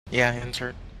Yeah,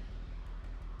 insert.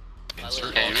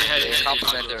 Insert. They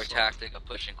compliment their tactic of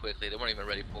pushing quickly. They weren't even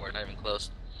ready for it, not even close.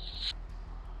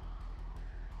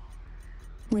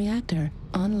 Reactor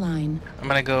online. I'm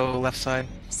gonna go left side.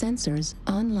 Sensors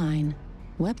online.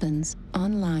 Weapons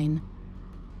online.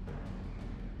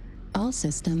 All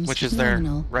systems Which is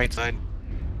nominal. their right side.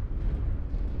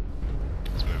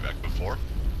 Let's move back before.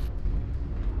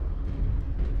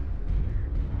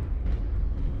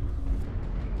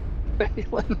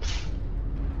 Maelan.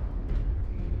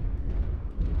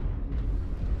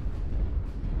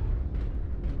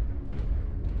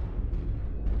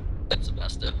 That's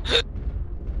Sebesto.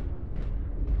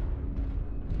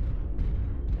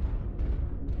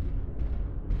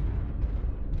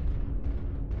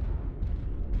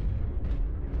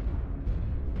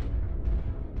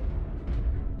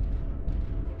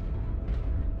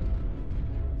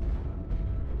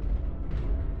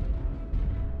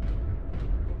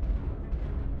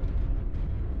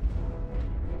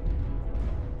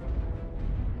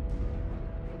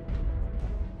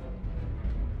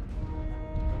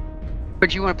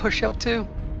 Where'd you want to push out to?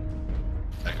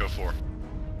 Echo 4.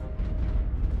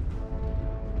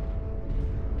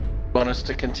 Want us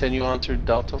to continue on through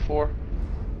Delta 4?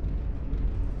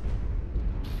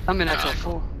 I'm in Echo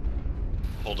 4.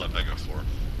 Hold up, Echo 4.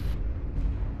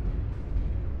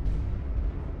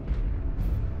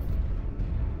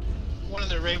 One of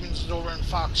the Ravens is over in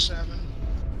Fox 7.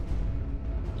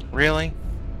 Really?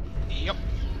 Yep.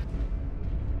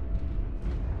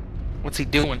 What's he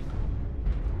doing?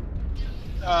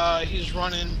 He's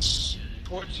running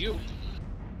towards you.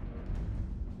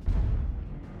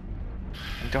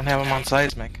 I don't have him on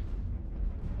seismic.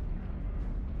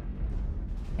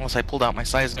 Unless I pulled out my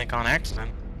seismic on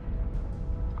accident.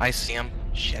 I see him.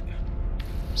 Shit.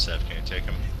 Cev, can you take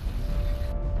him?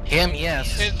 Him,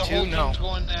 yes. The whole Two, no. team's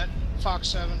going at Fox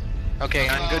 7. Okay,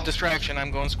 I'm good distraction.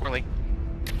 I'm going squirrely.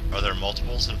 Are there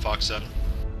multiples in Fox 7?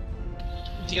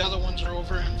 The other ones are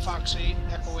over in Fox 8,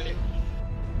 Echo 8.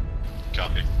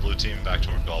 Copy. Blue team back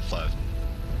toward Golf 5.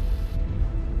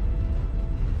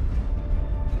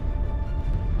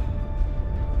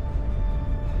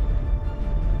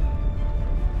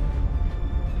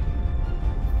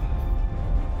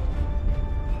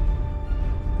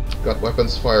 Got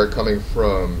weapons fire coming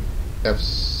from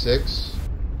F6.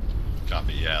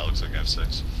 Copy, yeah, it looks like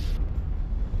F6.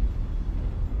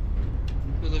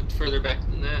 We looked further back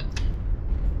than that.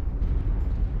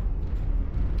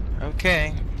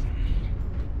 Okay.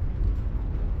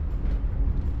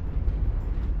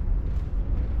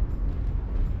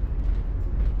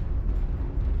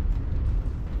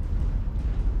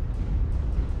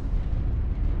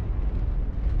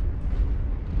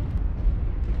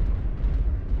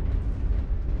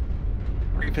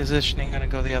 Repositioning, gonna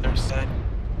go the other side.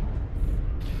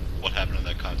 What happened to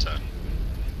that contact?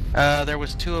 There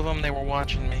was two of them, they were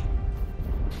watching me.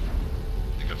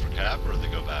 They go for cap or they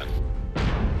go back?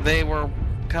 They were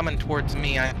coming towards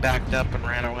me, I backed up and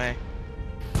ran away.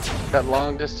 Got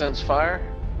long distance fire?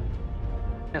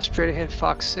 Now straight ahead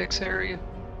Fox 6 area.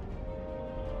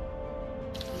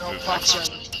 No, Move Fox Echo.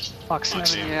 7. Fox Blue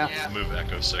 7, team, yeah. move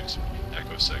Echo 6.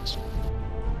 Echo 6.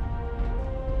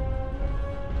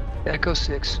 Echo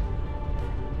 6.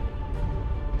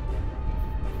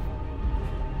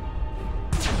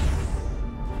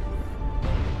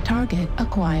 Target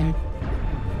acquired.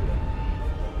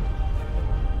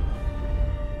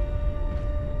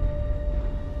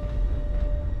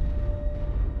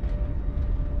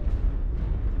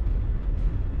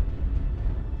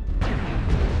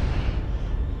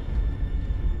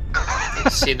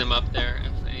 See them up there,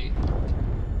 F8.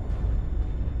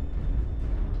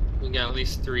 We got at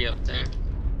least 3 up there.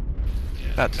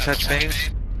 Yeah, About to touch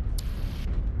base.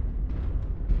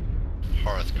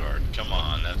 Hearth guard, come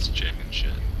on, that's chicken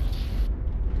shit.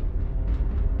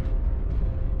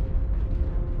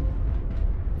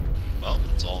 Well,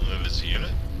 let's all move as a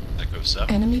unit. Echo 7.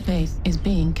 Enemy base is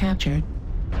being captured.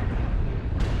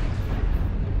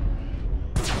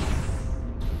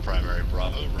 Primary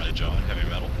Bravo, right jaw, heavy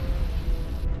metal.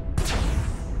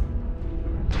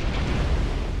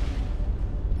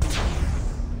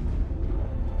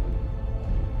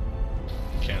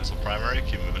 Cancel primary,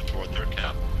 keep moving toward their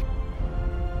cap.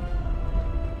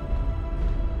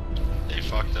 They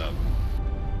fucked up.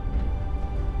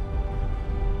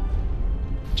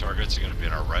 Targets are going to be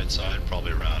on our right side,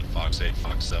 probably around Fox 8,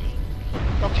 Fox 7.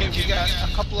 Okay, we got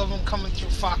a couple of them coming through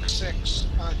Fox 6,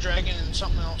 Dragon and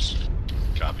something else.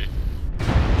 Copy.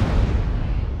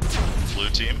 Blue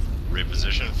team,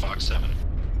 reposition Fox 7.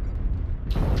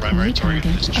 Primary New target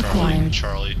target is Charlie,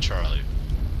 acquired. Charlie.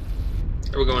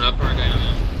 Are we going up or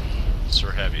down?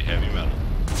 Sir Heavy, heavy metal.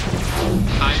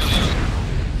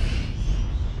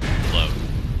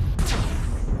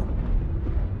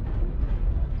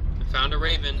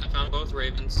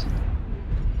 Ravens.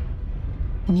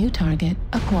 New target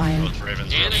acquired. Both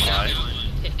Ravens are And up I got high.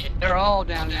 one. They're all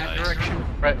down that Nice. direction.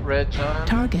 Red John.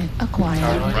 Target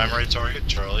acquired. Primary target,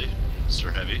 Charlie.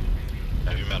 Mr. Heavy.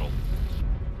 Heavy metal.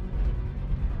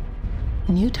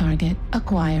 New target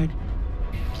acquired.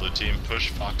 Blue team push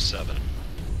Fox 7.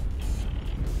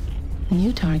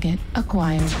 New target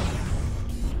acquired.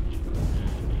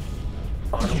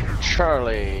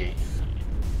 Charlie.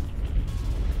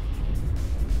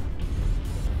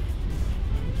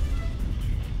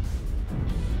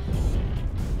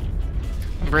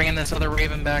 I'm bringing this other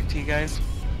Raven back to you guys.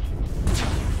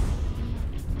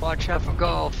 Watch out for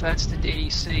golf. That's the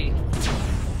DDC.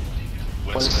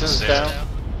 Winston's sailed. down.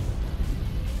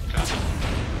 Copy.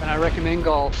 And I recommend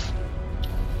golf.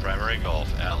 Primary golf,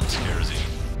 Atlas, Karazine.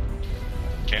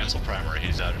 Cancel primary,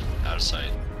 he's out of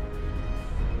sight.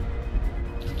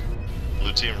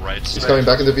 Blue team right He's side. coming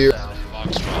back into view.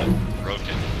 Foxtrot,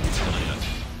 Rokynn.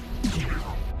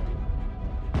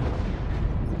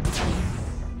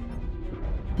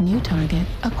 New target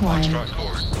acquired. Foxtrot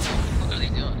core. What are they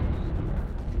doing?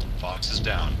 Fox is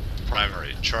down.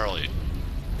 Primary, Charlie.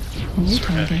 New Sir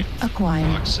target Heavy.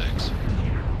 acquired. Fox 6.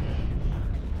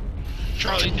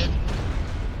 Charlie hit.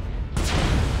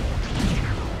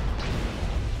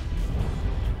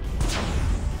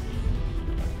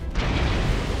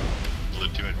 Blue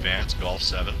team advance, Golf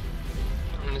 7.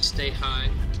 I'm gonna stay high.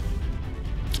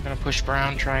 I'm gonna push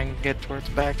Brown, try and get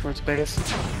back towards base.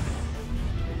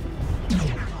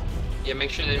 Yeah, make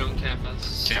sure they don't cap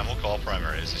us. Cam will call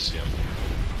primary as you see him.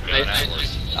 Go I- to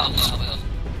Atlas.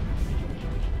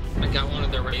 I got one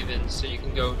of the Ravens, so you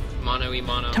can go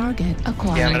mono-e-mono. Target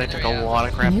acquired. Yeah, but I took a lot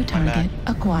of crap New from my back. target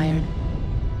acquired.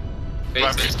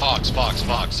 Primary,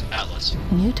 Fox, Atlas.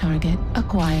 New target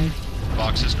acquired.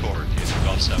 Fox is core, he's in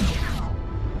Golf 7.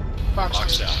 Fox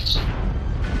Fox six.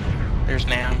 down. There's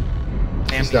Nam.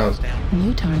 He's Nam's down.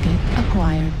 New target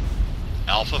acquired.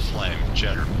 Alpha Flame,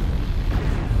 Jetter.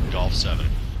 Golf 7.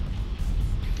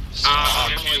 Ah,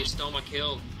 Stop. Emily stole my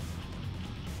kill.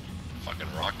 Fucking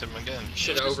rocked him again.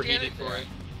 Should have overheated for it.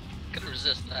 Couldn't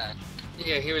resist that.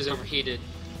 Yeah, he was overheated.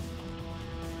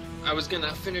 I was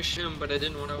gonna finish him, but I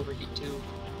didn't want to overheat too.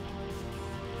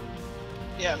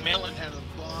 Yeah, Maelan had a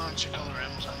bunch of color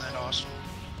M's on that awesome.